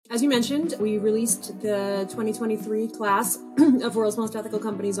As you mentioned, we released the 2023 class of World's Most Ethical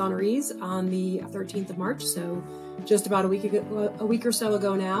Companies honorees on the 13th of March, so just about a week or so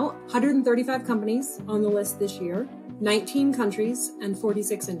ago now. 135 companies on the list this year, 19 countries, and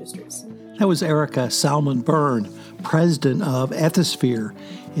 46 industries. That was Erica Salmon Byrne, president of Ethisphere.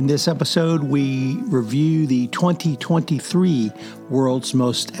 In this episode, we review the 2023 World's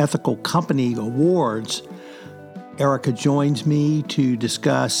Most Ethical Company Awards. Erica joins me to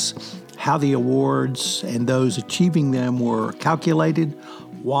discuss how the awards and those achieving them were calculated,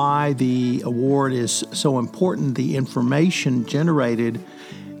 why the award is so important, the information generated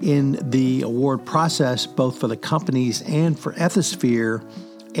in the award process, both for the companies and for Ethisphere,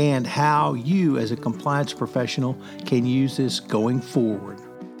 and how you as a compliance professional can use this going forward.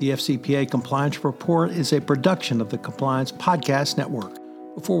 The FCPA Compliance Report is a production of the Compliance Podcast Network.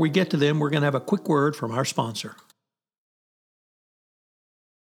 Before we get to them, we're going to have a quick word from our sponsor.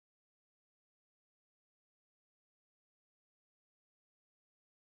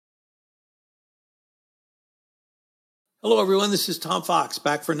 Hello, everyone. This is Tom Fox,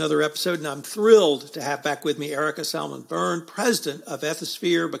 back for another episode, and I'm thrilled to have back with me Erica Salmon Byrne, president of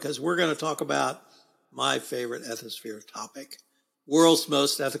Ethisphere, because we're going to talk about my favorite Ethisphere topic, world's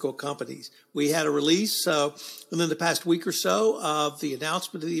most ethical companies. We had a release within the past week or so of the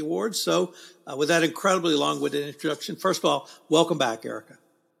announcement of the awards. So with that incredibly long-winded introduction, first of all, welcome back, Erica.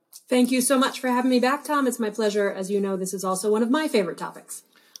 Thank you so much for having me back, Tom. It's my pleasure. As you know, this is also one of my favorite topics.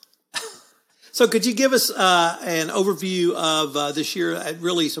 So could you give us an overview of this year,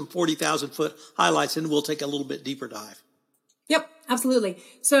 really some 40,000-foot highlights, and we'll take a little bit deeper dive? Yep, absolutely.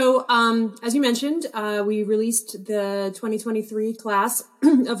 So as you mentioned, we released the 2023 class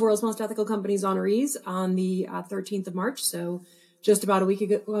of World's Most Ethical Companies honorees on the 13th of March, so just about a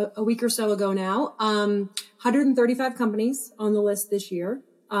week or so ago now. 135 companies on the list this year,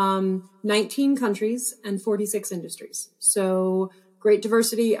 19 countries, and 46 industries. So great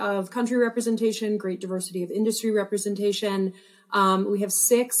diversity of country representation, great diversity of industry representation. We have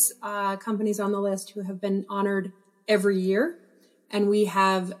 6 companies on the list who have been honored every year. And we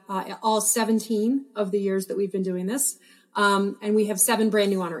have all 17 of the years that we've been doing this. And we have 7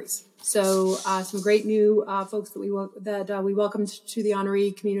 brand new honorees. So some great new folks that we welcomed to the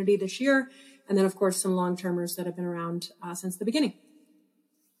honoree community this year. And then, of course, some long-termers that have been around since the beginning.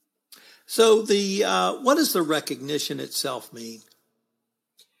 So what does the recognition itself mean?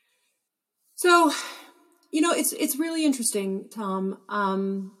 So, it's really interesting,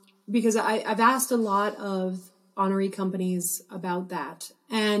 Tom, because I've asked a lot of honoree companies about that.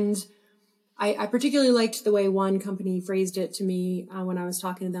 And I particularly liked the way one company phrased it to me when I was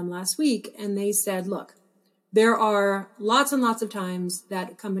talking to them last week. And they said, look, there are lots and lots of times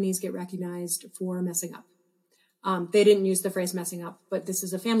that companies get recognized for messing up. They didn't use the phrase messing up, but this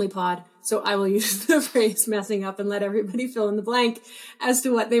is a family pod, so I will use the phrase messing up and let everybody fill in the blank as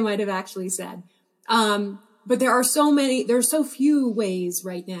to what they might have actually said. But there are so few ways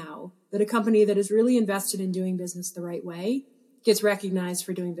right now that a company that is really invested in doing business the right way gets recognized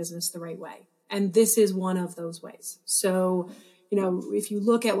for doing business the right way. And this is one of those ways. So, if you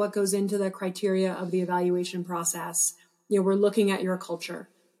look at what goes into the criteria of the evaluation process, we're looking at your culture.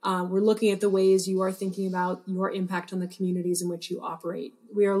 We're looking at the ways you are thinking about your impact on the communities in which you operate.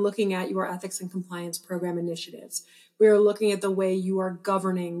 We are looking at your ethics and compliance program initiatives. We are looking at the way you are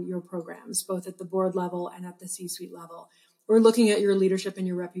governing your programs, both at the board level and at the C-suite level. We're looking at your leadership and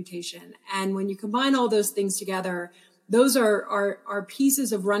your reputation. And when you combine all those things together, those are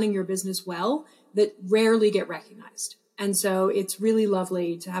pieces of running your business well that rarely get recognized. And so it's really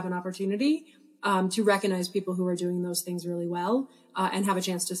lovely to have an opportunity to recognize people who are doing those things really well. And have a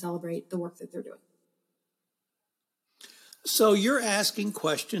chance to celebrate the work that they're doing. So you're asking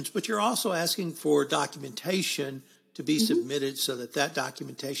questions, but you're also asking for documentation to be submitted so that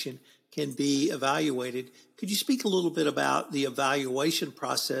documentation can be evaluated. Could you speak a little bit about the evaluation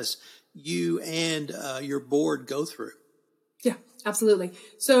process you and your board go through? Yeah, absolutely.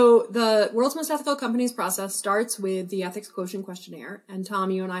 So the World's Most Ethical Companies process starts with the Ethics Quotient Questionnaire. And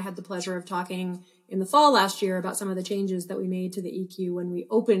Tom, you and I had the pleasure of talking in the fall last year about some of the changes that we made to the EQ when we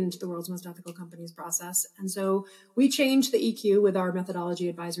opened the World's Most Ethical Companies process. And so we changed the EQ with our methodology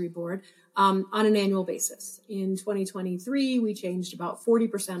advisory board on an annual basis. In 2023, we changed about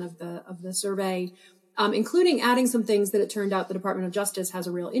 40% of the survey, including adding some things that it turned out the Department of Justice has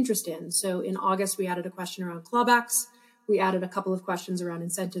a real interest in. So in August, we added a question around clawbacks. We added a couple of questions around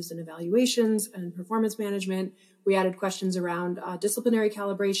incentives and evaluations and performance management. We added questions around disciplinary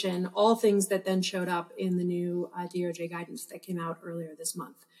calibration, all things that then showed up in the new DOJ guidance that came out earlier this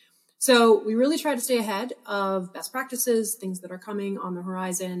month. So we really try to stay ahead of best practices, things that are coming on the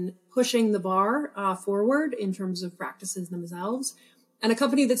horizon, pushing the bar forward in terms of practices themselves. And a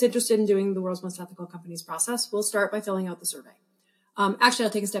company that's interested in doing the world's most ethical companies process will start by filling out the survey. Actually,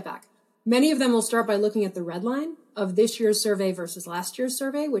 I'll take a step back. Many of them will start by looking at the red line of this year's survey versus last year's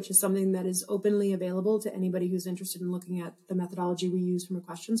survey, which is something that is openly available to anybody who's interested in looking at the methodology we use from a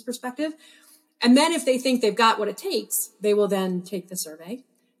questions perspective. And then if they think they've got what it takes, they will then take the survey.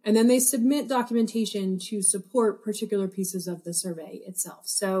 And then they submit documentation to support particular pieces of the survey itself.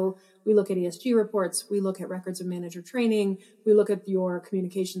 So we look at ESG reports, we look at records of manager training, we look at your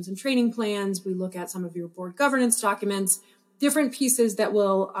communications and training plans, we look at some of your board governance documents, different pieces that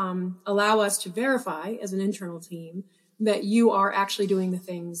will allow us to verify as an internal team that you are actually doing the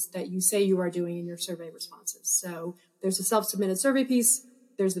things that you say you are doing in your survey responses. So there's a self-submitted survey piece,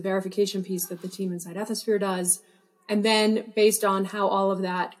 there's the verification piece that the team inside Ethisphere does. And then based on how all of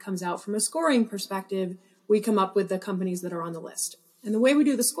that comes out from a scoring perspective, we come up with the companies that are on the list. And the way we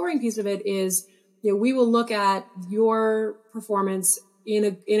do the scoring piece of it is, we will look at your performance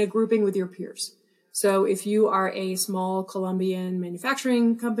in a grouping with your peers. So if you are a small Colombian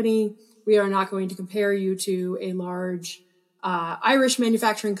manufacturing company, we are not going to compare you to a large Irish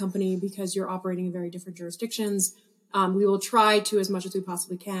manufacturing company because you're operating in very different jurisdictions. We will try to, as much as we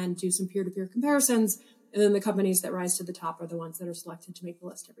possibly can, do some peer-to-peer comparisons. And then the companies that rise to the top are the ones that are selected to make the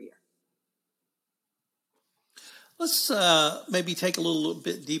list every year. Let's maybe take a little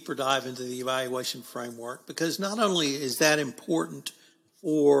bit deeper dive into the evaluation framework, because not only is that important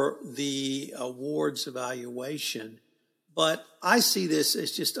for the awards evaluation, but I see this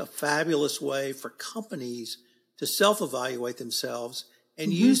as just a fabulous way for companies to self-evaluate themselves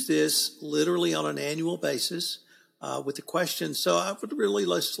and use this literally on an annual basis with the questions. So I would really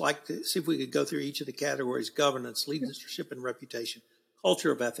like to see if we could go through each of the categories: governance, leadership and reputation,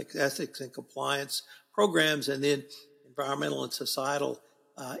 culture of ethics and compliance, programs, and then environmental and societal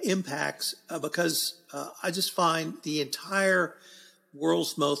impacts, because I just find the entire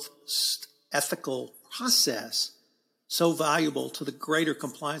world's most ethical process so valuable to the greater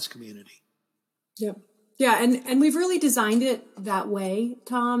compliance community. Yep. Yeah, and we've really designed it that way,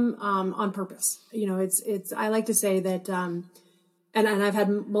 Tom, on purpose. It's I like to say that, and I've had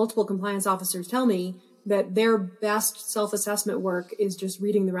multiple compliance officers tell me that their best self-assessment work is just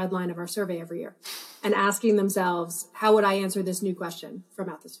reading the red line of our survey every year and asking themselves, how would I answer this new question from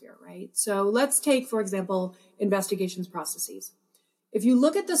Ethisphere, right? So let's take, for example, investigations processes. If you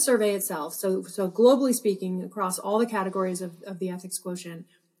look at the survey itself, so globally speaking, across all the categories of the ethics quotient,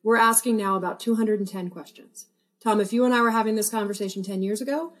 we're asking now about 210 questions. Tom, if you and I were having this conversation 10 years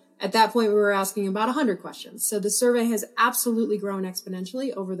ago, at that point, we were asking about 100 questions. So the survey has absolutely grown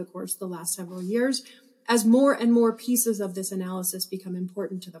exponentially over the course of the last several years as more and more pieces of this analysis become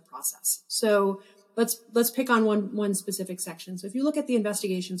important to the process. So let's pick on one specific section. So if you look at the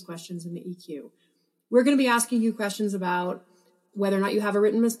investigations questions in the EQ, we're going to be asking you questions about whether or not you have a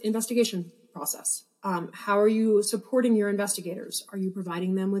written investigation process. How are you supporting your investigators? Are you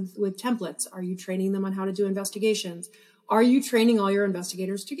providing them with templates? Are you training them on how to do investigations? Are you training all your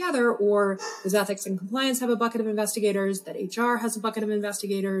investigators together, or does ethics and compliance have a bucket of investigators, that HR has a bucket of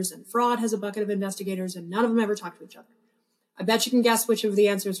investigators, and fraud has a bucket of investigators, and none of them ever talk to each other? I bet you can guess which of the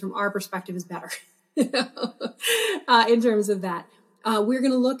answers from our perspective is better in terms of that. We're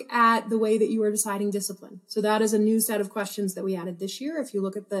going to look at the way that you are deciding discipline. So that is a new set of questions that we added this year. If you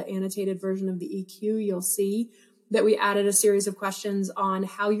look at the annotated version of the EQ, you'll see that we added a series of questions on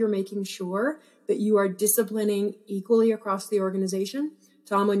how you're making sure that you are disciplining equally across the organization.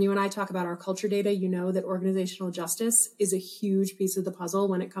 Tom, when you and I talk about our culture data, you know that organizational justice is a huge piece of the puzzle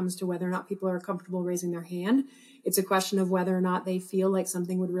when it comes to whether or not people are comfortable raising their hand. It's a question of whether or not they feel like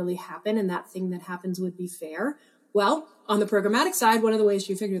something would really happen and that thing that happens would be fair. Well, on the programmatic side, one of the ways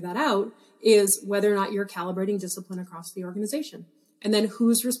you figure that out is whether or not you're calibrating discipline across the organization. And then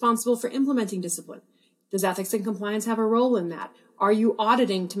who's responsible for implementing discipline? Does ethics and compliance have a role in that? Are you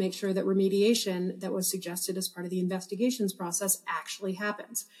auditing to make sure that remediation that was suggested as part of the investigations process actually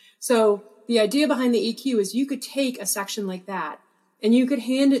happens? So the idea behind the EQ is you could take a section like that and you could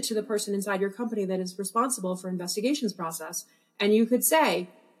hand it to the person inside your company that is responsible for investigations process. And you could say,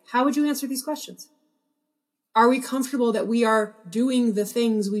 how would you answer these questions? Are we comfortable that we are doing the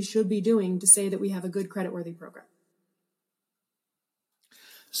things we should be doing to say that we have a good creditworthy program?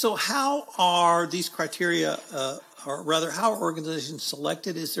 So how are these criteria, or rather, how are organizations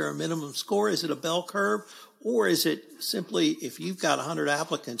selected? Is there a minimum score? Is it a bell curve? Or is it simply, if you've got 100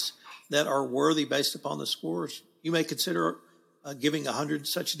 applicants that are worthy based upon the scores, you may consider giving 100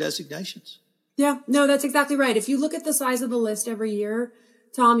 such designations? Yeah, no, that's exactly right. If you look at the size of the list every year,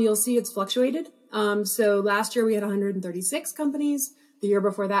 Tom, you'll see it's fluctuated. So last year we had 136 companies. The year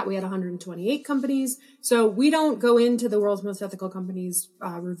before that, we had 128 companies. So we don't go into the world's most ethical companies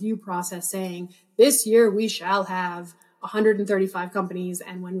review process saying, this year we shall have 135 companies.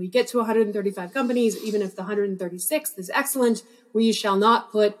 And when we get to 135 companies, even if the 136th is excellent, we shall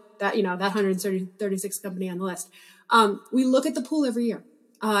not put that 136 company on the list. We look at the pool every year,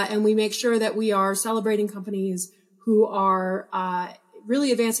 and we make sure that we are celebrating companies who are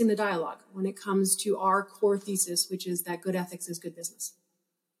really advancing the dialogue when it comes to our core thesis, which is that good ethics is good business.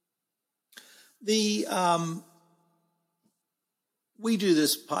 We do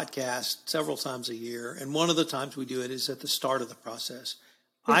this podcast several times a year, and one of the times we do it is at the start of the process.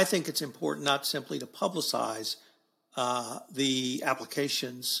 Yeah. I think it's important not simply to publicize the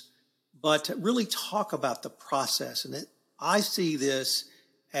applications, but to really talk about the process. And I see this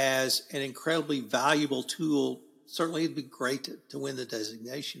as an incredibly valuable tool. Certainly, it'd be great to win the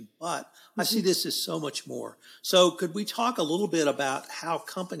designation, but I see this as so much more. So could we talk a little bit about how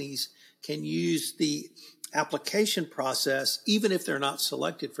companies can use the application process, even if they're not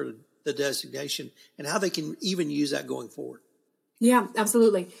selected for the designation, and how they can even use that going forward? Yeah,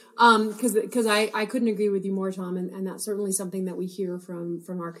 absolutely. Because I couldn't agree with you more, Tom, and that's certainly something that we hear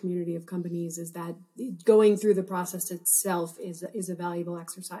from our community of companies, is that going through the process itself is a valuable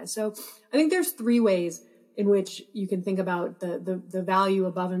exercise. So I think there's 3 ways in which you can think about the value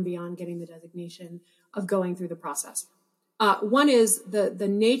above and beyond getting the designation of going through the process. One is the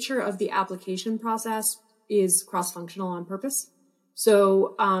nature of the application process is cross-functional on purpose.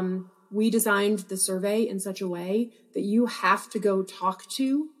 So we designed the survey in such a way that you have to go talk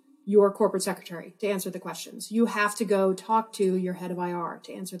to your corporate secretary to answer the questions. You have to go talk to your head of IR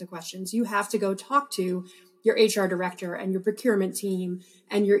to answer the questions. You have to go talk to your HR director and your procurement team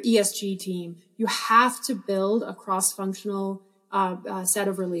and your ESG team. You have to build a cross-functional set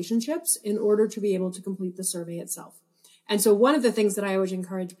of relationships in order to be able to complete the survey itself. And so one of the things that I always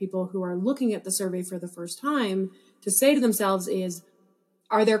encourage people who are looking at the survey for the first time to say to themselves is,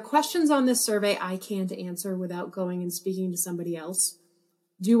 are there questions on this survey I can't answer without going and speaking to somebody else?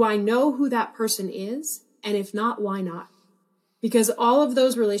 Do I know who that person is? And if not, why not? Because all of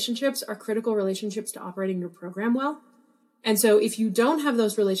those relationships are critical relationships to operating your program well. And so if you don't have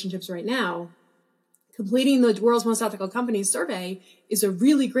those relationships right now, completing the world's most ethical companies survey is a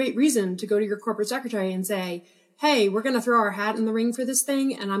really great reason to go to your corporate secretary and say, hey, we're going to throw our hat in the ring for this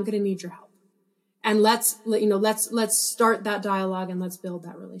thing, and I'm going to need your help. And let's start that dialogue and let's build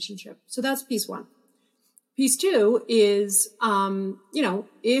that relationship. So that's piece 1. Piece 2 is,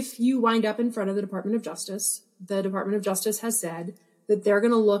 if you wind up in front of the Department of Justice, the Department of Justice has said that they're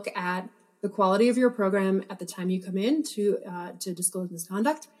going to look at the quality of your program at the time you come in to disclose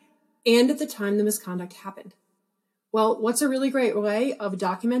misconduct and at the time the misconduct happened. Well, what's a really great way of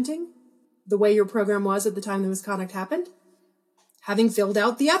documenting the way your program was at the time the misconduct happened? Having filled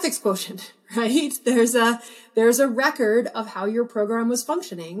out the ethics quotient, right? There's a record of how your program was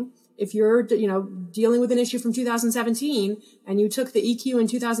functioning. If you're, dealing with an issue from 2017 and you took the EQ in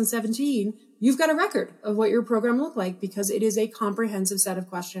 2017, you've got a record of what your program looked like because it is a comprehensive set of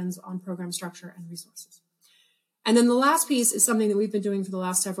questions on program structure and resources. And then the last piece is something that we've been doing for the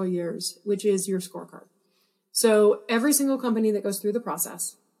last several years, which is your scorecard. So every single company that goes through the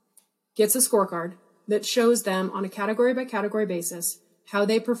process gets a scorecard that shows them on a category by category basis how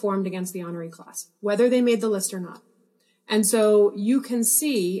they performed against the honoree class, whether they made the list or not. And so you can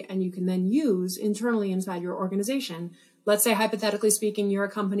see, and you can then use internally inside your organization. Let's say, hypothetically speaking, you're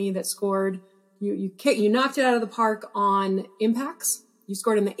a company that scored, you knocked it out of the park on impacts. You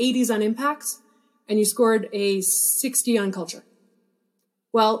scored in the 80s on impacts, and you scored a 60 on culture.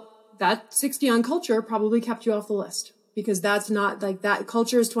 Well, that 60 on culture probably kept you off the list because that's not like that.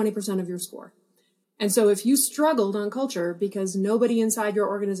 Culture is 20% of your score. And so if you struggled on culture because nobody inside your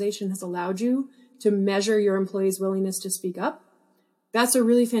organization has allowed you to measure your employees' willingness to speak up, that's a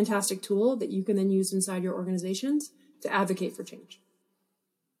really fantastic tool that you can then use inside your organizations to advocate for change.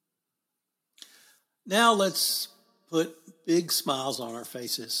 Now let's put big smiles on our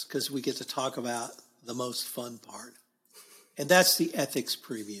faces because we get to talk about the most fun part. And that's the ethics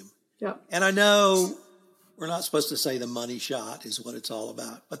premium. Yep. And I know we're not supposed to say the money shot is what it's all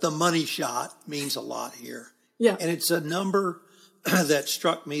about, but the money shot means a lot here. Yeah. And it's a number that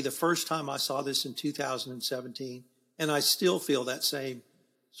struck me the first time I saw this in 2017. And I still feel that same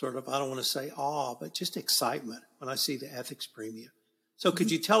sort of, I don't want to say awe, but just excitement when I see the ethics premium. So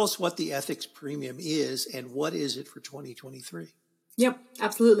could you tell us what the ethics premium is and what is it for 2023? Yep,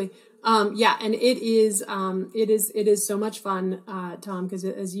 absolutely. And it is so much fun, Tom, because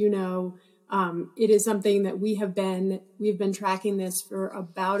as you know, It is something that we've been tracking this for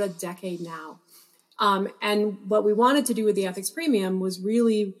about a decade now. And what we wanted to do with the ethics premium was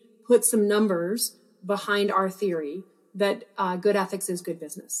really put some numbers behind our theory that good ethics is good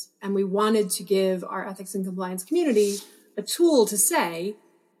business. And we wanted to give our ethics and compliance community a tool to say,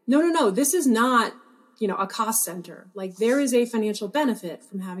 no, this is not, a cost center. Like, there is a financial benefit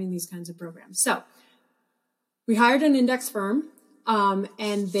from having these kinds of programs. So we hired an index firm,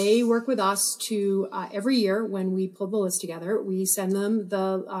 and they work with us to every year when we pull the list together, we send them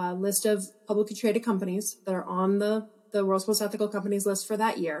the list of publicly traded companies that are on the World's Most Ethical Companies list for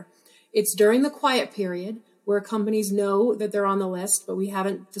that year. It's during the quiet period where companies know that they're on the list, but we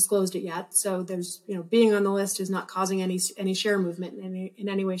haven't disclosed it yet. So there's, being on the list is not causing any share movement in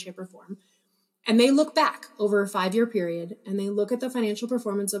any way, shape, or form. And they look back over a 5-year period, and they look at the financial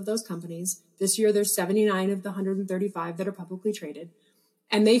performance of those companies. This year, there's 79 of the 135 that are publicly traded.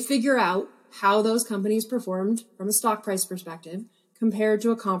 And they figure out how those companies performed from a stock price perspective compared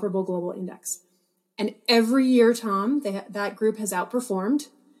to a comparable global index. And every year, Tom, that group has outperformed.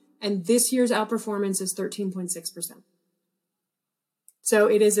 And this year's outperformance is 13.6%. So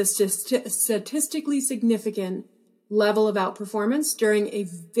it is a statistically significant level of outperformance during a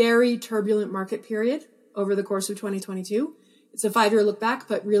very turbulent market period over the course of 2022. It's a 5-year look back,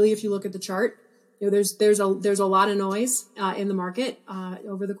 but really, if you look at the chart, there's a lot of noise in the market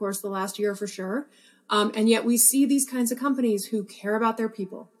over the course of the last year for sure. And yet we see these kinds of companies who care about their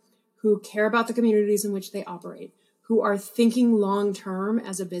people, who care about the communities in which they operate, who are thinking long term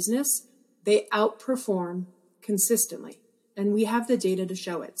as a business. They outperform consistently, and we have the data to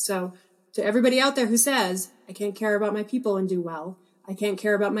show it. So to everybody out there who says, I can't care about my people and do well, I can't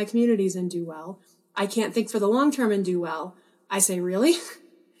care about my communities and do well, I can't think for the long term and do well, I say, really?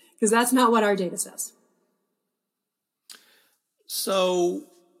 Because that's not what our data says. So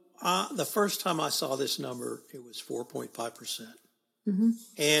the first time I saw this number, it was 4.5%. Mm-hmm.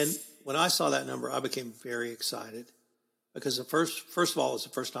 And when I saw that number, I became very excited because first of all, it was the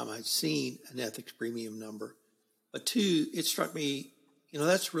first time I'd seen an ethics premium number. But two, it struck me,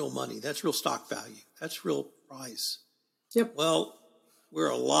 that's real money. That's real stock value. That's real price. Yep. Well, we're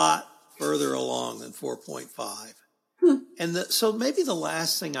a lot further along than 4.5. And so maybe the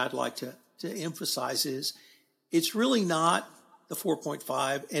last thing I'd like to emphasize is it's really not the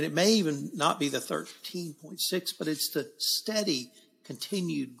 4.5, and it may even not be the 13.6, but it's the steady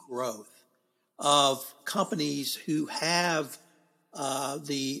continued growth of companies who have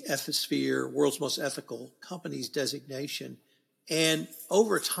the Ethisphere World's Most Ethical Companies designation. And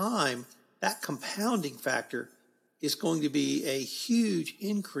over time, that compounding factor is going to be a huge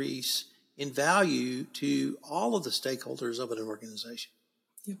increase in value to all of the stakeholders of an organization.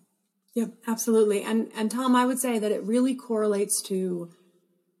 Yep, absolutely. And Tom, I would say that it really correlates to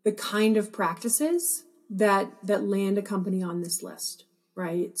the kind of practices that land a company on this list,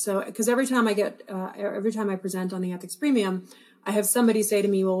 right? So, because every time I present on the ethics premium, I have somebody say to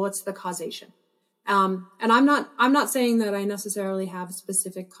me, well, what's the causation? And I'm not saying that I necessarily have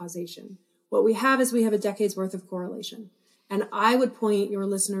specific causation. What we have is we have a decade's worth of correlation. And I would point your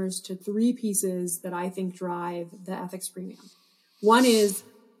listeners to 3 pieces that I think drive the ethics premium. One is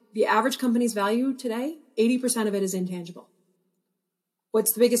the average company's value today, 80% of it is intangible.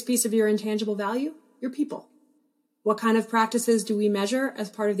 What's the biggest piece of your intangible value? Your people. What kind of practices do we measure as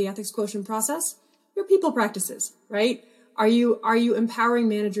part of the ethics quotient process? Your people practices, right? Are you empowering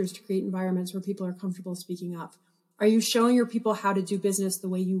managers to create environments where people are comfortable speaking up? Are you showing your people how to do business the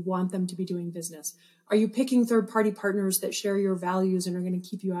way you want them to be doing business? Are you picking third-party partners that share your values and are going to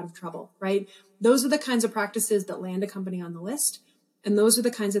keep you out of trouble, right? Those are the kinds of practices that land a company on the list. And those are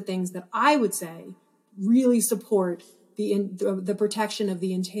the kinds of things that I would say really support the protection of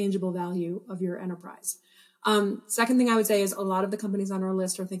the intangible value of your enterprise. Second thing I would say is a lot of the companies on our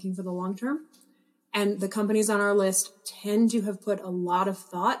list are thinking for the long term. And the companies on our list tend to have put a lot of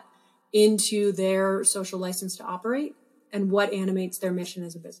thought into their social license to operate and what animates their mission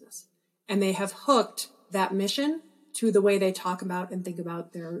as a business. And they have hooked that mission to the way they talk about and think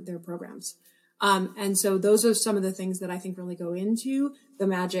about their programs. And so those are some of the things that I think really go into the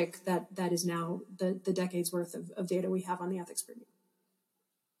magic that is now the decade's worth of data we have on the ethics premium.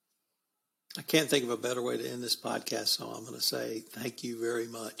 I can't think of a better way to end this podcast, so I'm going to say thank you very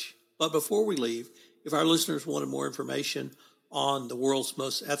much. But before we leave, if our listeners wanted more information on the world's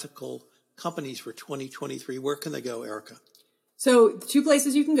most ethical companies for 2023, where can they go, Erica? So 2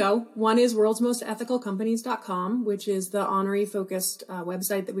 places you can go. One is worldsmostethicalcompanies.com, which is the honoree-focused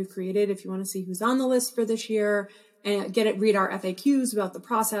website that we've created. If you want to see who's on the list for this year and read our FAQs about the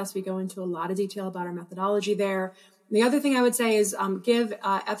process, we go into a lot of detail about our methodology there. The other thing I would say is give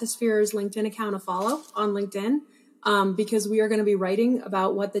Ethisphere's LinkedIn account a follow on LinkedIn, because we are going to be writing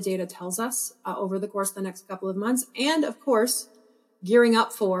about what the data tells us over the course of the next couple of months. And of course, gearing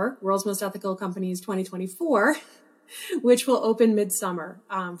up for World's Most Ethical Companies 2024, which will open midsummer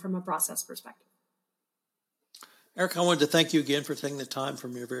from a process perspective. Eric, I wanted to thank you again for taking the time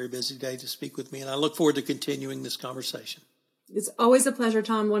from your very busy day to speak with me, and I look forward to continuing this conversation. It's always a pleasure,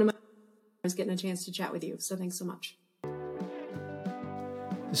 Tom. One of my is getting a chance to chat with you, so thanks so much.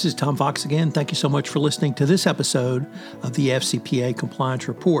 This is Tom Fox again. Thank you so much for listening to this episode of the FCPA Compliance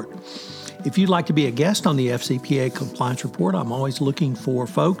Report. If you'd like to be a guest on the FCPA Compliance Report, I'm always looking for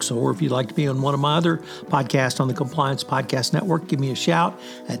folks, or if you'd like to be on one of my other podcasts on the Compliance Podcast Network, give me a shout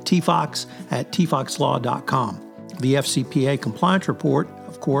at tfox@tfoxlaw.com. The FCPA Compliance Report,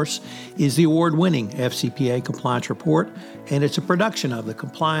 of course, is the award-winning FCPA Compliance Report, and it's a production of the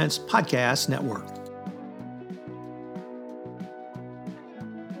Compliance Podcast Network.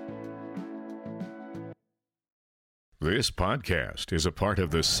 This podcast is a part of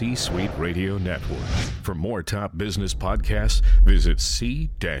the C-Suite Radio Network. For more top business podcasts, visit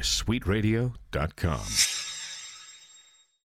c-suiteradio.com.